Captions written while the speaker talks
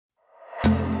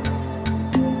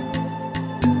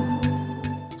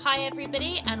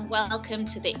everybody, and welcome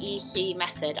to the EC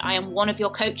Method. I am one of your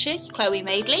coaches, Chloe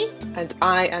Madeley. And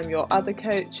I am your other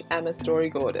coach, Emma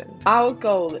Story-Gordon. Our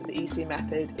goal at the EC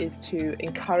Method is to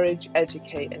encourage,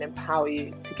 educate, and empower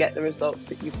you to get the results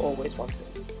that you've always wanted.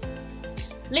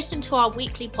 Listen to our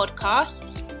weekly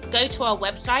podcasts, go to our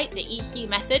website,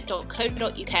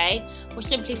 theecmethod.co.uk, or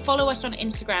simply follow us on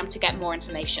Instagram to get more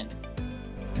information.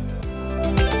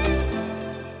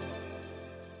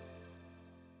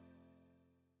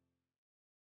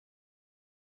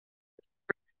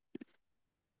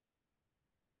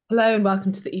 Hello and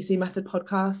welcome to the EC Method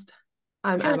podcast.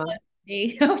 I'm Emma.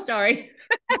 Oh, sorry.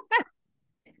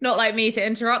 Not like me to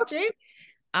interrupt you.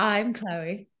 I'm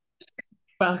Chloe.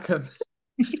 Welcome.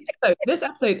 So this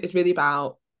episode is really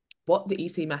about what the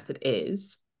EC Method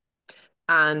is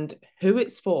and who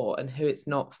it's for and who it's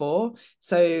not for.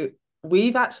 So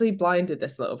we've actually blinded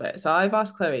this a little bit. So I've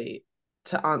asked Chloe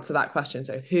to answer that question.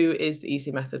 So who is the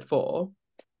EC Method for?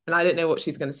 And I didn't know what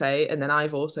she's going to say. And then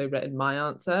I've also written my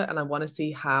answer and I want to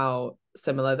see how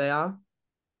similar they are.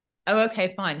 Oh,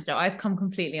 okay, fine. So I've come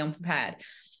completely unprepared.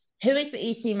 Who is the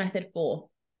EC Method for?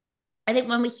 I think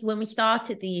when we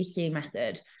started the EC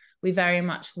Method, we very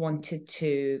much wanted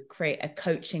to create a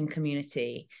coaching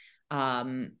community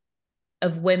of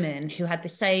women who had the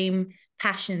same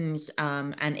passions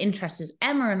and interests as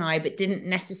Emma and I, but didn't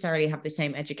necessarily have the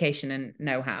same education and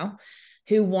know-how,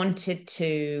 who wanted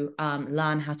to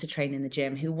learn how to train in the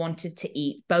gym, who wanted to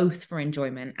eat both for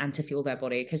enjoyment and to fuel their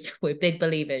body, because we're big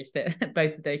believers that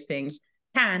both of those things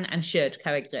can and should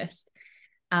coexist.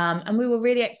 And we were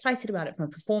really excited about it from a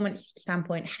performance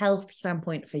standpoint, health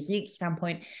standpoint, physique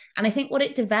standpoint. And I think what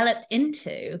it developed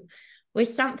into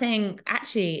was something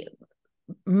actually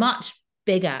much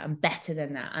bigger and better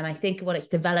than that. And I think what it's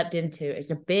developed into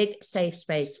is a big safe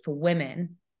space for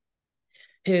women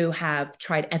who have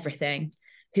tried everything,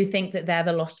 who think that they're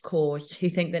the lost cause, who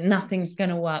think that nothing's going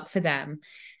to work for them,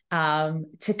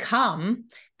 to come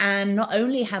and not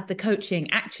only have the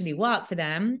coaching actually work for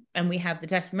them, and we have the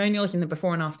testimonials and the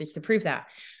before and afters to prove that,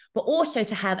 but also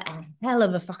to have a hell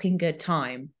of a fucking good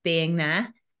time being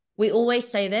there. We always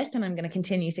say this, and I'm going to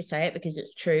continue to say it because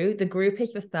it's true. The group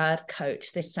is the third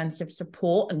coach, this sense of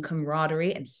support and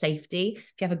camaraderie and safety.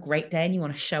 If you have a great day and you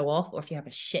want to show off, or if you have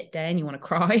a shit day and you want to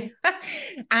cry,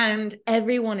 and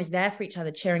everyone is there for each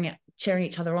other, cheering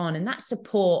each other on. And that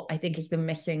support, I think, is the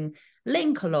missing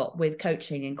link a lot with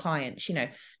coaching and clients,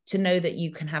 to know that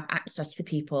you can have access to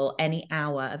people any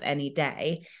hour of any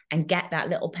day and get that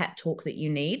little pep talk that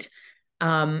you need.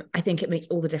 I think it makes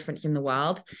all the difference in the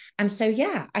world. And so,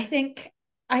 yeah, I think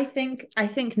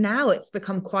now it's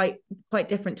become quite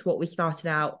different to what we started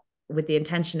out with the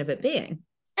intention of it being.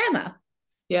 Emma.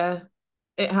 Yeah,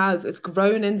 it has. It's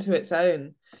grown into its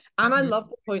own. And I love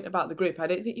the point about the group. I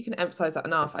don't think you can emphasize that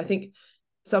enough. I think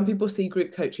some people see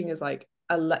group coaching as like,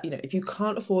 if you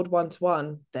can't afford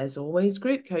one-to-one, there's always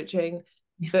group coaching.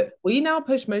 Yeah. But we now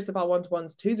push most of our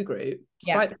one-to-ones to the group,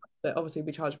 despite the fact that obviously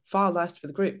we charge far less for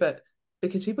the group, but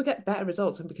because people get better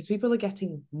results and because people are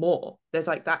getting more, there's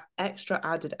like that extra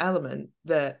added element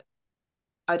that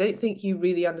I don't think you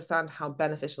really understand how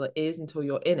beneficial it is until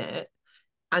you're in it.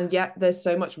 And yet there's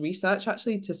so much research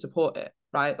actually to support it,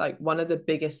 right? Like one of the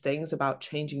biggest things about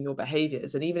changing your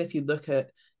behaviors, and even if you look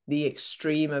at the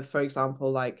extreme of, for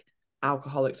example, like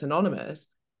Alcoholics Anonymous,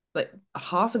 like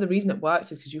half of the reason it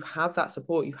works is because you have that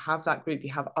support, you have that group,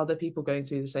 you have other people going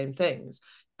through the same things.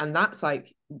 And that's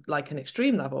like an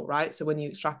extreme level, right? So when you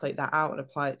extrapolate that out and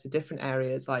apply it to different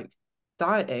areas like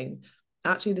dieting,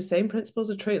 actually the same principles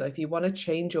are true. Like if you want to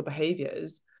change your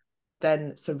behaviors,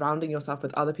 then surrounding yourself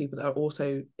with other people that are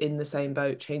also in the same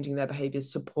boat, changing their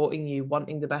behaviors, supporting you,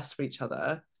 wanting the best for each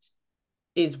other,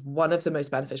 is one of the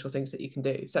most beneficial things that you can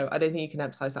do. So I don't think you can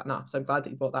emphasize that enough. So I'm glad that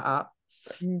you brought that up.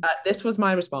 This was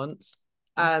my response.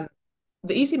 The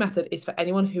EC Method is for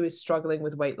anyone who is struggling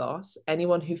with weight loss,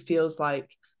 anyone who feels like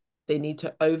they need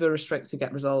to over restrict to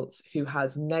get results, who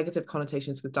has negative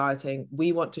connotations with dieting.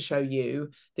 We want to show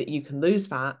you that you can lose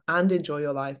fat and enjoy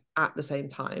your life at the same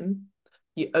time.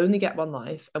 You only get one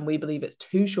life, and we believe it's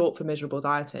too short for miserable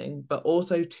dieting, but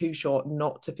also too short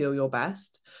not to feel your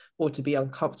best or to be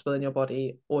uncomfortable in your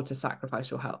body or to sacrifice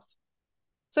your health.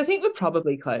 So I think we're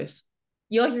probably close.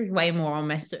 Yours is way more on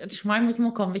message. Mine was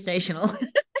more conversational.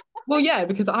 Well, yeah,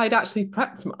 because I'd actually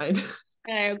prepped mine.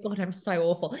 Oh God, I'm so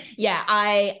awful. Yeah,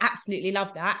 I absolutely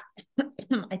love that.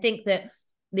 I think that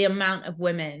the amount of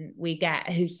women we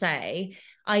get who say,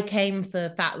 I came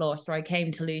for fat loss, or I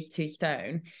came to lose 2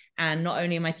 stone. And not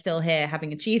only am I still here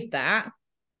having achieved that,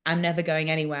 I'm never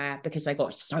going anywhere because I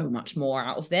got so much more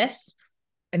out of this.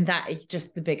 And that is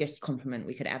just the biggest compliment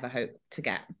we could ever hope to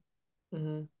get.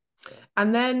 Mm-hmm.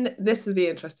 And then this would be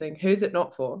interesting. Who's it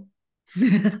not for?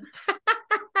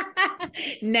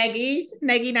 Neggy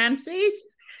Nancy's.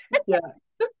 Yeah.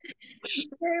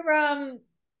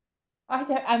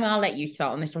 I'll let you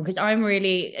start on this one because I'm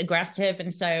really aggressive,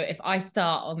 and so if I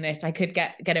start on this, I could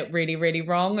get it really, really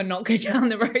wrong and not go down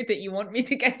the road that you want me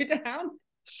to go down.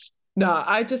 No,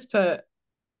 I just put,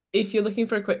 if you're looking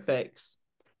for a quick fix,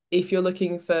 if you're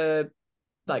looking for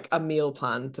like a meal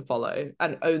plan to follow,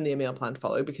 and only a meal plan to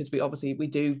follow, because we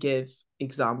do give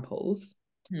examples,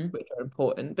 which are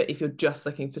important, but if you're just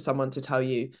looking for someone to tell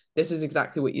you this is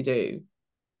exactly what you do,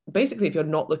 basically, if you're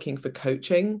not looking for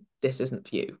coaching, this isn't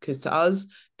for you. Because to us,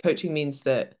 coaching means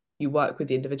that you work with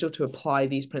the individual to apply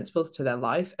these principles to their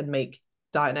life and make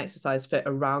diet and exercise fit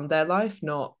around their life,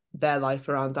 not their life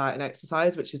around diet and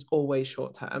exercise, which is always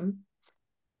short term.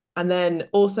 And then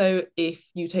also, if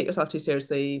you take yourself too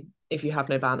seriously, if you have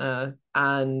no banter,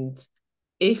 and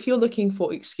if you're looking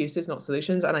for excuses, not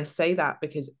solutions, and I say that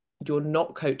because you're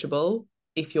not coachable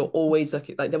if you're always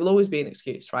looking, like there will always be an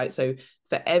excuse, right? So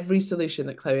for every solution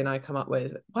that Chloe and I come up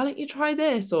with, why don't you try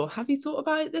this? Or have you thought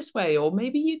about it this way? Or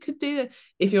maybe you could do that.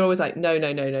 If you're always like, no,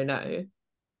 no, no, no, no,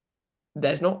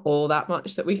 there's not all that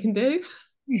much that we can do.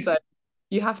 So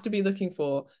you have to be looking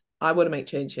for, I want to make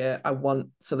change here. I want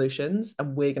solutions,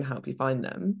 and we're going to help you find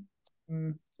them.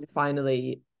 And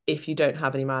finally, if you don't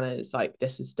have any manners, like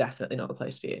this is definitely not the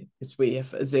place for you, because we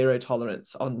have a zero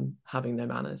tolerance on having no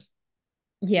manners.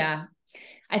 Yeah.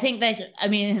 I think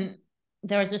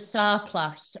there is a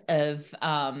surplus of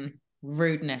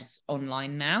rudeness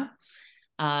online now.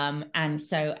 And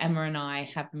so Emma and I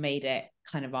have made it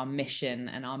kind of our mission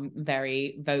and our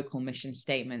very vocal mission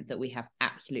statement that we have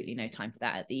absolutely no time for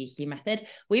that at the EC method.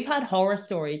 We've had horror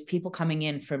stories, people coming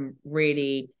in from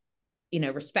really,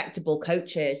 respectable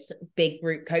coaches, big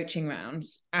group coaching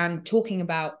rounds, and talking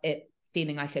about it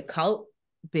feeling like a cult,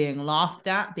 being laughed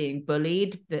at, being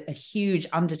bullied, a huge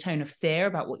undertone of fear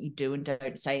about what you do and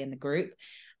don't say in the group.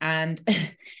 And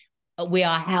we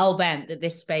are hell-bent that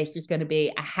this space is going to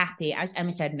be a happy, as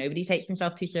Emma said, nobody takes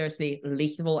themselves too seriously,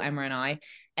 least of all Emma and I.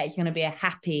 It's going to be a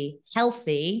happy,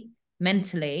 healthy,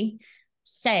 mentally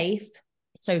safe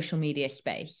social media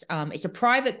space. It's a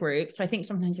private group, so I think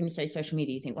sometimes when you say social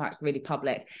media, you think, wow, it's really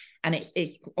public, and it's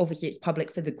obviously it's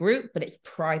public for the group, but it's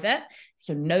private,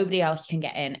 so nobody else can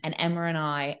get in. And Emma and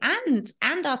I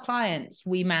and our clients,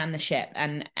 we man the ship.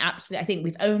 And absolutely, I think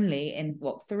we've only in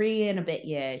 3 and a bit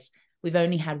years, we've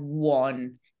only had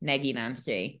one neggy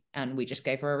Nancy, and we just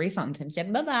gave her a refund and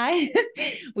said bye-bye.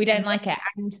 We don't like it.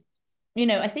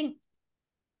 And I think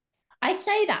I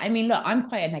say that, I mean, look, I'm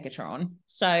quite a negatron,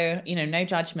 so no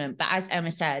judgment, but as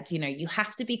Emma said, you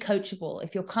have to be coachable.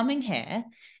 If you're coming here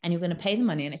and you're going to pay the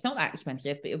money, and it's not that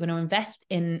expensive, but you're going to invest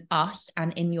in us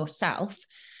and in yourself,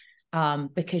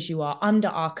 because you are under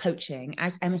our coaching,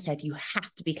 as Emma said, you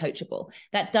have to be coachable.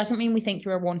 That doesn't mean we think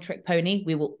you're a one-trick pony.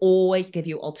 We will always give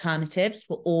you alternatives.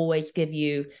 We'll always give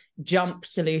you jump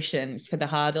solutions for the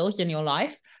hurdles in your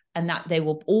life, and that they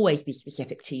will always be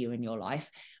specific to you in your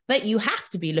life. But you have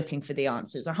to be looking for the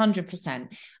answers 100%.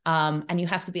 And you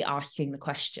have to be asking the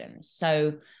questions.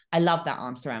 So I love that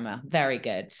answer, Emma. Very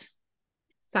good.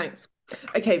 Thanks.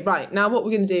 Okay, right. Now what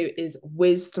we're going to do is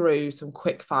whiz through some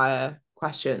quick fire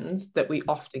questions that we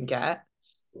often get.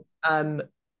 I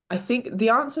think the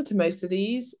answer to most of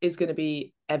these is going to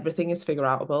be everything is figure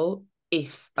outable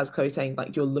if, as Chloe's saying,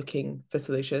 like you're looking for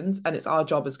solutions, and it's our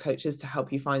job as coaches to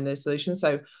help you find those solutions.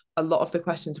 So a lot of the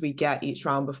questions we get each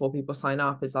round before people sign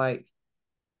up is like,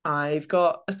 I've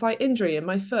got a slight injury in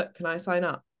my foot. Can I sign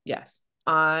up? Yes.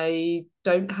 I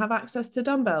don't have access to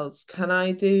dumbbells. Can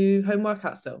I do home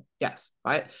workouts still? Yes.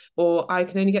 Right. Or I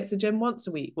can only get to the gym once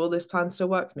a week. Will this plan still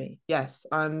work for me? Yes.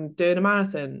 I'm doing a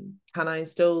marathon. Can I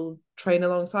still train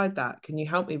alongside that? Can you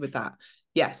help me with that?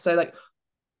 Yes. So like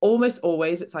almost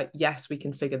always it's like, yes, we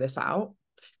can figure this out.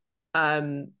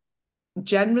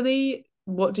 Generally,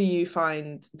 what do you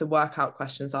find the workout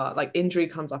questions are? Like injury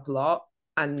comes up a lot,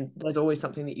 and there's always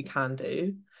something that you can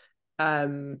do.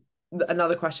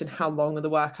 Another question, how long are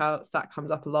the workouts? That comes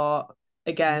up a lot.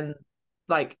 Again,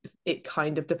 like it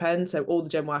kind of depends. So all the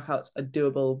gym workouts are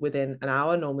doable within an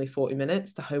hour, normally 40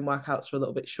 minutes. The home workouts are a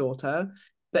little bit shorter.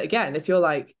 But again, if you're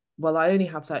like, well, I only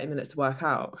have 30 minutes to work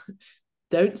out,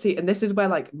 don't see, and this is where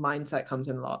like mindset comes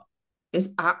in a lot. It's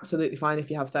absolutely fine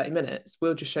if you have 30 minutes.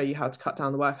 We'll just show you how to cut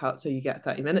down the workout so you get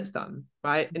 30 minutes done,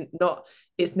 right? And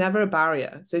it's never a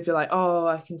barrier. So if you're like, oh,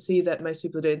 I can see that most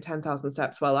people are doing 10,000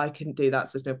 steps. Well, I couldn't do that,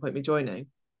 so there's no point me joining.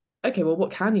 Okay, well,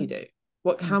 what can you do?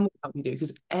 What can we help you do?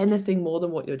 Because anything more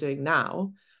than what you're doing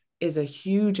now is a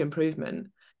huge improvement.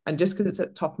 And just because it's at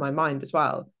the top of my mind as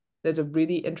well, there's a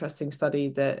really interesting study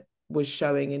that was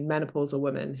showing in menopausal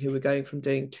women who were going from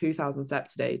doing 2,000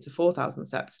 steps a day to 4,000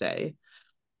 steps a day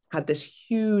had this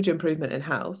huge improvement in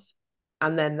health.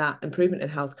 And then that improvement in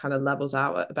health kind of levels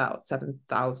out at about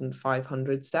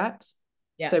 7,500 steps.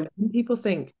 Yeah. So when people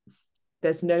think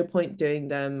there's no point doing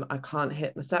them, I can't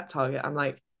hit my step target, I'm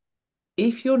like,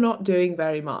 if you're not doing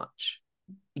very much,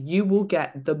 you will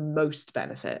get the most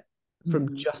benefit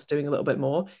from just doing a little bit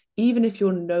more, even if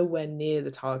you're nowhere near the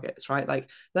targets, right? Like,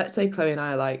 let's say Chloe and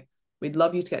I are like, we'd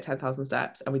love you to get 10,000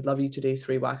 steps and we'd love you to do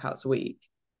 3 workouts a week.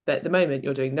 But at the moment,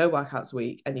 you're doing no workouts a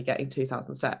week and you're getting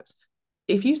 2,000 steps.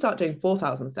 If you start doing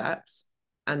 4,000 steps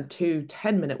and 2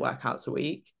 10-minute workouts a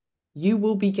week, you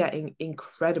will be getting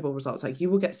incredible results. Like,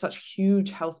 you will get such huge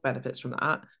health benefits from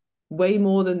that, way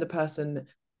more than the person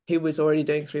who was already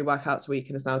doing 3 workouts a week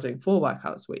and is now doing 4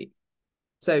 workouts a week.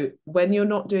 So when you're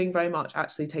not doing very much,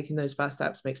 actually taking those first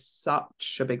steps makes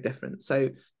such a big difference. So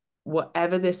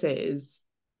whatever this is,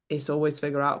 it's always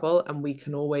figure outable, and we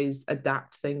can always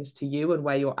adapt things to you and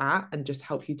where you're at and just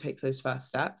help you take those first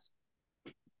steps.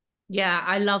 Yeah,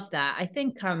 I love that. I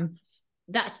think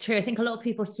that's true. I think a lot of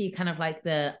people see kind of like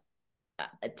the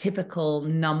typical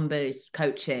numbers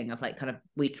coaching of like kind of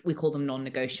we call them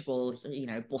non-negotiables, you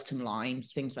know, bottom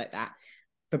lines, things like that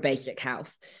for basic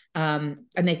health. And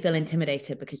they feel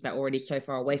intimidated because they're already so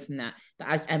far away from that. But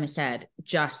as Emma said,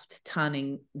 just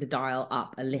turning the dial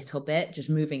up a little bit, just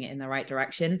moving it in the right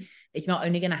direction, it's not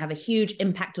only going to have a huge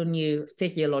impact on you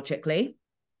physiologically,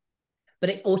 but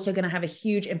it's also going to have a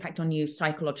huge impact on you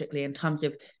psychologically in terms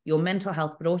of your mental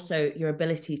health, but also your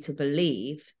ability to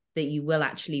believe that you will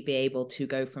actually be able to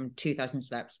go from 2,000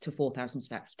 steps to 4,000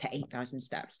 steps to 8,000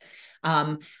 steps.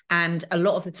 And a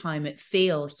lot of the time it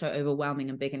feels so overwhelming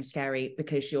and big and scary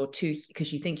because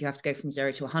because you think you have to go from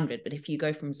 0 to 100. But if you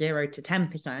go from 0 to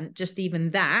 10%, just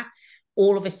even that,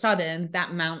 all of a sudden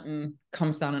that mountain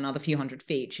comes down another few hundred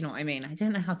feet. You know what I mean? I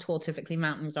don't know how tall typically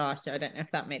mountains are, so I don't know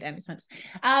if that made any sense.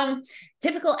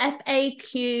 Typical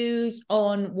FAQs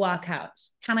on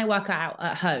workouts. Can I work out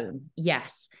at home?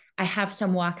 Yes. I have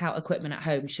some workout equipment at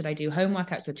home. Should I do home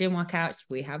workouts or gym workouts?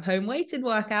 We have home weighted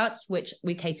workouts, which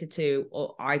we cater to,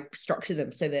 or I structure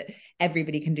them so that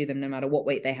everybody can do them no matter what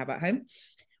weight they have at home.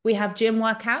 We have gym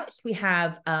workouts. We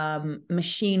have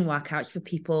machine workouts for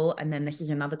people. And then this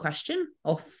is another question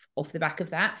off the back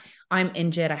of that. I'm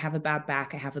injured. I have a bad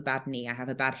back. I have a bad knee. I have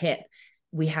a bad hip.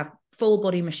 We have full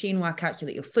body machine workouts so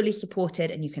that you're fully supported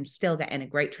and you can still get in a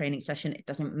great training session. It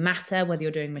doesn't matter whether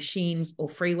you're doing machines or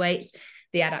free weights.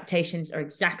 The adaptations are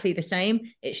exactly the same.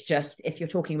 It's just, if you're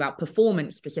talking about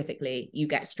performance specifically, you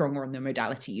get stronger on the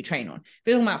modality you train on. If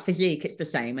you're talking about physique, it's the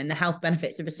same and the health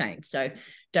benefits are the same. So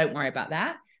don't worry about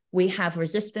that. We have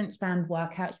resistance band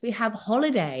workouts. We have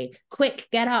holiday, quick,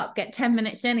 get up, get 10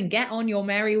 minutes in and get on your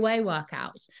merry way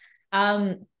workouts.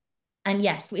 And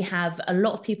yes, we have a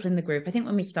lot of people in the group. I think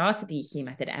when we started the EC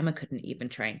method, Emma couldn't even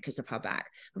train because of her back.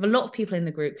 We have a lot of people in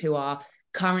the group who are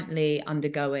currently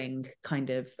undergoing kind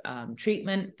of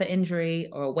treatment for injury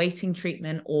or awaiting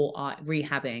treatment or are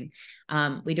rehabbing.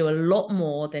 We do a lot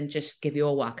more than just give you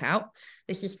a workout.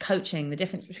 This is coaching. The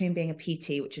difference between being a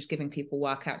PT, which is giving people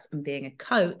workouts, and being a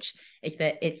coach is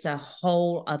that it's a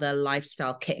whole other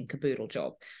lifestyle kit and caboodle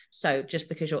job. So just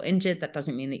because you're injured, that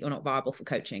doesn't mean that you're not viable for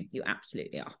coaching. You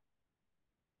absolutely are.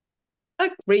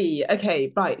 Agree.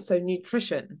 Okay, right. So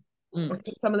nutrition. I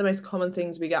think some of the most common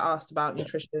things we get asked about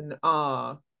nutrition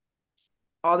are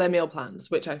there meal plans,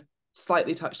 which I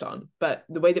slightly touched on, but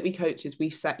the way that we coach is we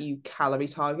set you calorie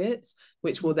targets,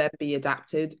 which will then be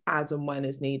adapted as and when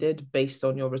is needed based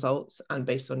on your results and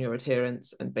based on your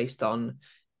adherence and based on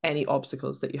any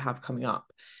obstacles that you have coming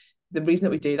up. The reason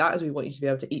that we do that is we want you to be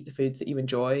able to eat the foods that you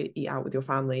enjoy, eat out with your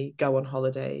family, go on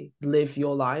holiday, live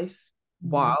your life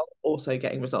while also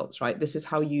getting results, right? This is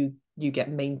how you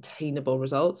get maintainable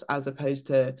results, as opposed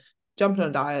to jumping on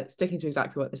a diet, sticking to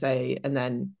exactly what they say, and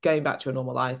then going back to a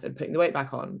normal life and putting the weight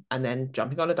back on, and then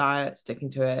jumping on a diet, sticking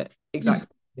to it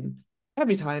exactly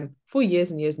every time for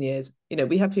years and years and years. You know,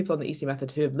 we have people on the EC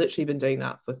method who have literally been doing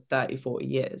that for 30, 40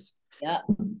 years. Yeah.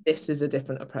 This is a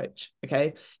different approach.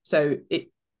 Okay. So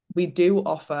we do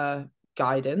offer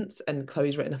guidance, and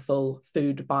Chloe's written a full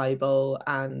food Bible,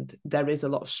 and there is a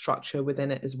lot of structure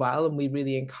within it as well. And we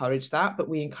really encourage that, but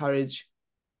we encourage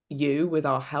you with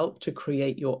our help to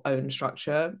create your own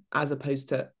structure, as opposed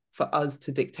to for us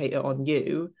to dictate it on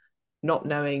you, not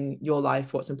knowing your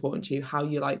life, what's important to you, how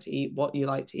you like to eat, what you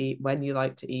like to eat, when you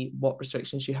like to eat, what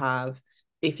restrictions you have,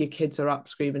 if your kids are up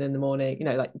screaming in the morning. You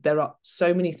know, like, there are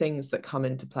so many things that come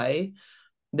into play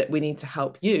that we need to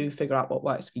help you figure out what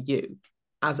works for you,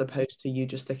 as opposed to you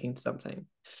just sticking to something.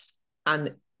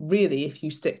 And really, if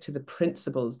you stick to the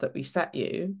principles that we set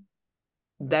you,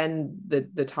 then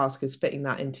the task is fitting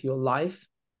that into your life.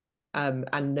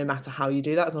 And no matter how you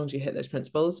do that, as long as you hit those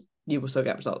principles, you will still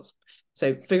get results.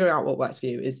 So figuring out what works for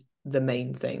you is the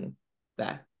main thing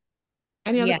there.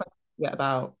 Any other questions you get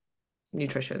about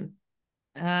nutrition?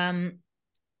 I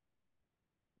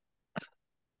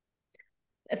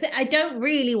don't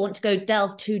really want to go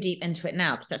delve too deep into it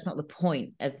now, because that's not the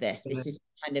point of this. This is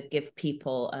kind of give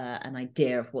people an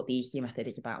idea of what the EC method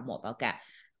is about and what they'll get.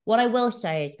 What I will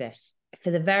say is this: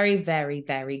 for the very, very,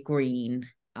 very green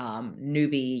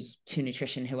newbies to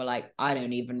nutrition who are like, I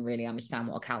don't even really understand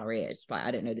what a calorie is. Like,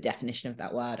 I don't know the definition of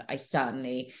that word. I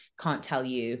certainly can't tell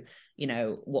you,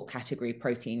 what category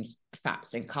proteins,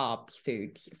 fats, and carbs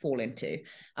foods fall into.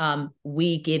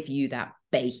 We give you that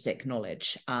basic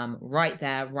knowledge right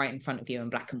there, right in front of you in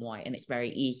black and white, and it's very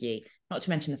easy. Not to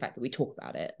mention the fact that we talk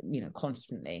about it,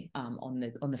 constantly on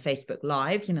the Facebook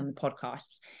lives and on the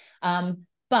podcasts.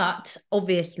 But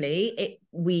obviously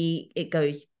it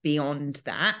goes beyond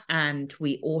that, and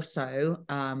we also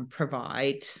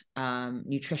provide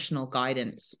nutritional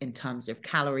guidance in terms of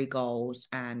calorie goals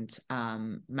and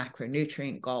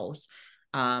macronutrient goals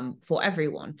for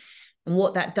everyone. And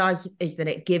what that does is that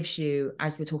it gives you,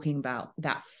 as we're talking about,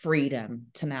 that freedom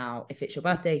to now, if it's your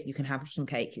birthday, you can have some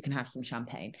cake, you can have some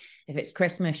champagne. If it's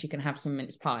Christmas, you can have some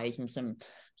mince pies and some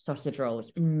sausage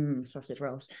rolls. Sausage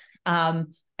rolls.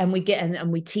 And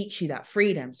we teach you that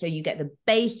freedom. So you get the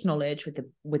base knowledge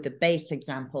with the base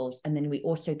examples, and then we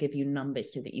also give you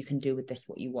numbers so that you can do with this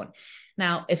what you want.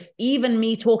 Now, if even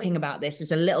me talking about this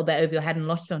is a little bit over your head and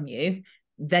lost on you,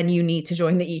 then you need to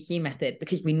join the EC method,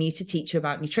 because we need to teach you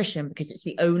about nutrition, because it's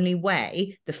the only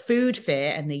way the food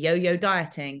fear and the yo-yo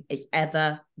dieting is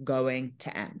ever going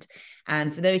to end.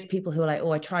 And for those people who are like, oh,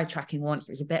 I tried tracking once,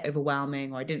 it was a bit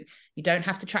overwhelming, or you don't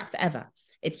have to track forever.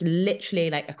 It's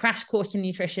literally like a crash course in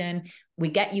nutrition. We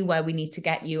get you where we need to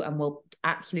get you, and we'll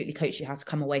absolutely coach you how to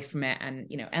come away from it. And,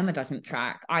 Emma doesn't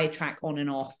track, I track on and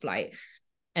off, and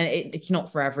it's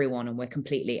not for everyone, and we're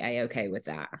completely A-okay with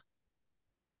that.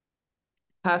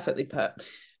 Perfectly put.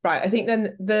 Right. I think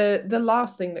then the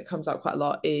last thing that comes up quite a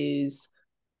lot is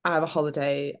I have a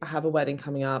holiday, I have a wedding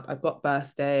coming up, I've got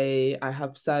birthday, I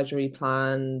have surgery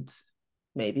planned,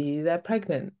 maybe they're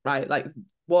pregnant, right? Like,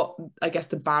 what, I guess,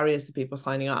 the barriers to people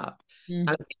signing up. And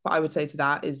I think what I would say to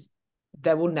that is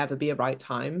there will never be a right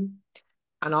time.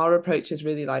 And our approach is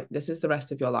really like, this is the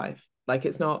rest of your life. Like,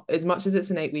 it's not, as much as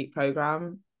it's an 8-week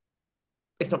program,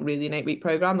 it's not really an 8-week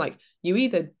program. Like, you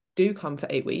either do come for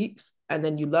 8 weeks and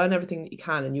then you learn everything that you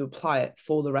can and you apply it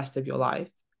for the rest of your life,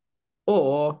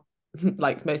 or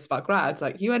like most of our grads,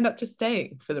 like, you end up just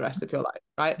staying for the rest of your life,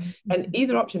 right? And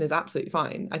either option is absolutely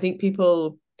fine. I think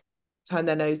people turn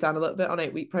their nose down a little bit on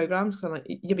 8-week programs, because I'm like,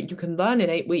 yeah, but you can learn in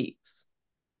 8 weeks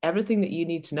everything that you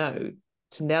need to know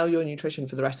to nail your nutrition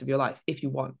for the rest of your life if you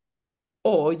want.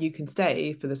 Or you can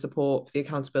stay for the support, for the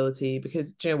accountability,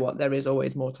 because do you know what, there is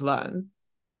always more to learn.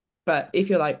 But if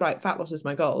you're like, right, fat loss is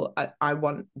my goal, I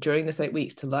want during this 8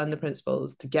 weeks to learn the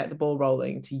principles, to get the ball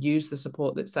rolling, to use the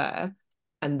support that's there,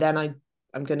 and then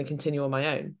I'm going to continue on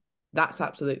my own, that's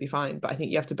absolutely fine. But I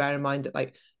think you have to bear in mind that,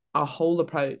 like, our whole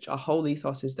approach, our whole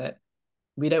ethos is that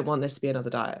we don't want this to be another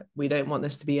diet. We don't want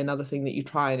this to be another thing that you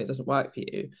try and it doesn't work for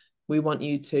you. We want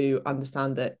you to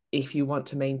understand that if you want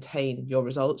to maintain your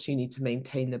results, you need to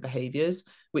maintain the behaviors,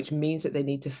 which means that they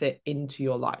need to fit into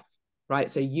your life. Right.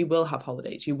 So you will have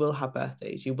holidays, you will have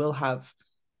birthdays, you will have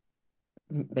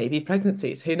maybe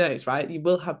pregnancies, who knows, right? You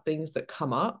will have things that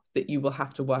come up that you will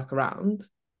have to work around.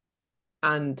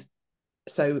 And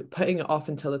so putting it off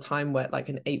until a time where, like,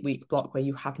 an 8-week block where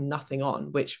you have nothing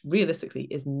on, which realistically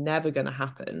is never going to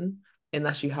happen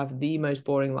unless you have the most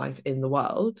boring life in the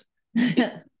world,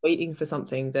 waiting for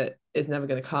something that is never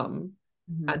going to come.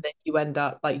 And then you end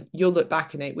up, like, you'll look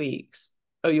back in 8 weeks,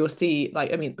 or you'll see,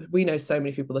 like, I mean, we know so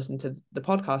many people listen to the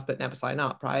podcast but never sign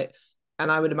up, right?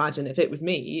 And I would imagine if it was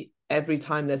me, every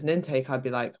time there's an intake, I'd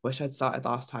be like, wish I'd started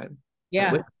last time. Yeah.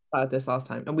 Like, wish I'd started this last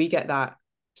time. And we get that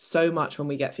so much when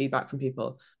we get feedback from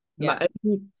people. Yeah. My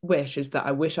only wish is that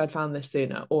I wish I'd found this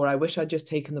sooner, or I wish I'd just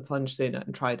taken the plunge sooner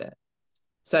and tried it.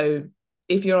 So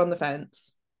if you're on the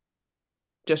fence,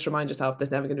 just remind yourself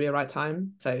there's never going to be a right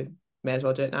time. So may as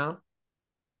well do it now.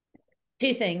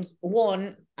 2 things.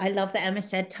 One, I love that Emma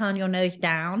said, turn your nose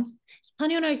down. Turn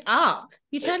your nose up.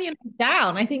 You turn your nose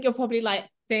down, I think you're probably like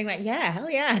being like, yeah, hell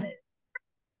yeah.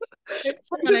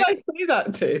 What did I say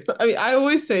that to? I mean, I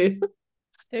always say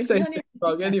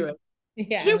wrong anyway.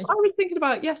 Yeah. Do you know what I was thinking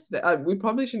about yesterday? We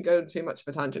probably shouldn't go into too much of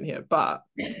a tangent here, but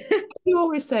you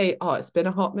always say, oh, it's been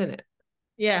a hot minute.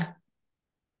 Yeah.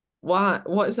 Why?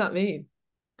 What does that mean?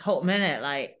 Hot minute,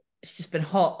 like, it's just been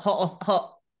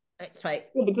hot. It's like,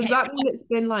 Yeah, but does that mean it's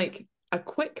been like a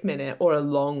quick minute or a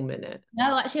long minute?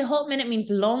 no, actually a hot minute means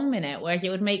long minute, whereas it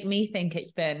would make me think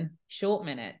it's been short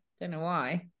minute. Don't know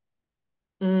why.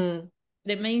 Mm.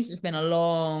 But it means it's been a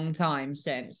long time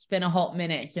since. It's been a hot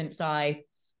minute since I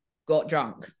got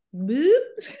drunk.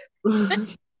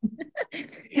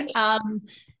 um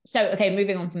so okay,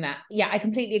 moving on from that, yeah, I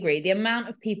completely agree. The amount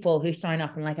of people who sign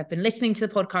up and like, I've been listening to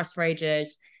the podcast for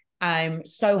ages, I'm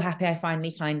so happy I finally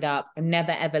signed up, I'm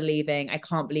never ever leaving, I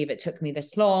can't believe it took me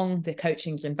this long, the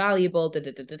coaching's invaluable, da,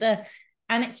 da, da, da, da.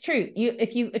 And it's true,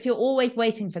 if you're always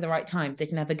waiting for the right time,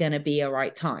 there's never going to be a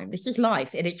right time. This is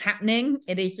life, it is happening,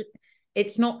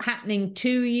 it's not happening to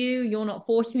you, you're not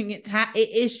forcing it to it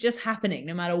is just happening.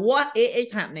 No matter what, it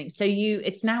is happening. So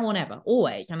it's now or never,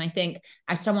 always. And I think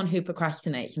as someone who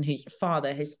procrastinates and whose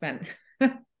father has spent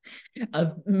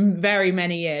a very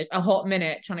many years, a hot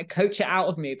minute, trying to coach it out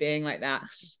of me being like that,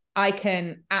 I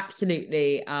can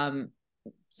absolutely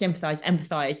sympathize,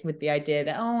 empathize with the idea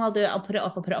that, oh, I'll do it, I'll put it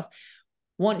off.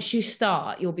 Once you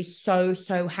start, you'll be so,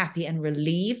 so happy and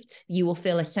relieved. You will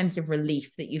feel a sense of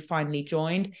relief that you finally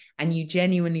joined, and you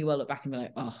genuinely will look back and be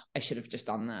like, oh, I should have just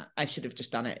done that. I should have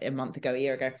just done it a month ago, a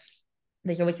year ago.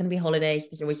 There's always going to be holidays.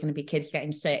 There's always going to be kids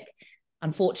getting sick.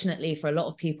 Unfortunately, for a lot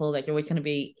of people, there's always going to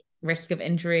be risk of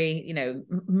injury. You know,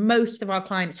 most of our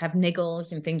clients have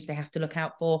niggles and things they have to look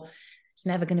out for. It's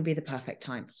never going to be the perfect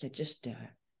time. So just do it.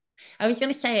 I was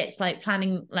going to say it's like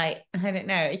planning, like, I don't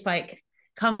know, it's like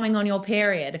coming on your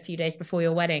period a few days before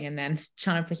your wedding and then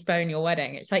trying to postpone your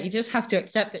wedding. It's like you just have to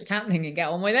accept it's happening and get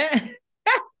on with it.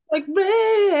 Like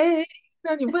rain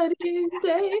on your wedding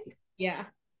day. Yeah,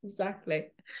 exactly.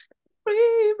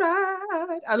 Free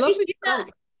ride. I love it. Like,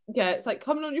 yeah, it's like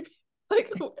coming on your like,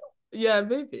 yeah,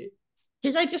 maybe.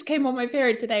 Because I just came on my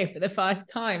period today for the first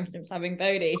time since having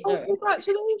Bodhi. So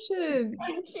congratulations.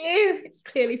 thank you. It's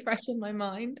clearly fresh in my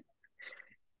mind.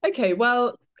 Okay,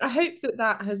 well, I hope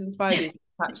that has inspired you to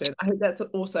action. I hope that's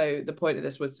also the point of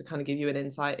this, was to kind of give you an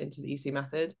insight into the EC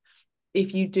method.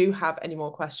 If you do have any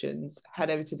more questions,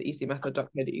 head over to the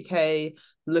ecmethod.co.uk,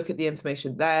 look at the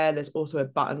information there. There's also a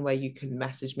button where you can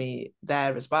message me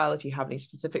there as well if you have any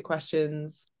specific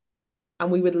questions. And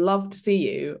we would love to see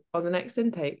you on the next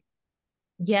intake.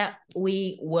 Yeah,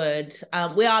 we would.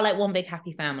 We are like one big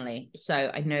happy family.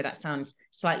 So I know that sounds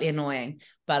slightly annoying,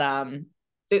 but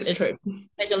it's true.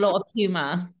 There's a lot of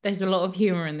humor. There's a lot of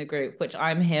humor in the group, which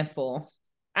I'm here for.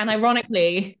 And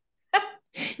ironically,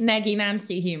 Neggy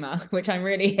Nancy humor, which I'm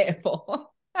really here for.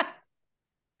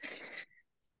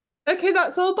 Okay,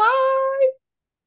 that's all. Bye.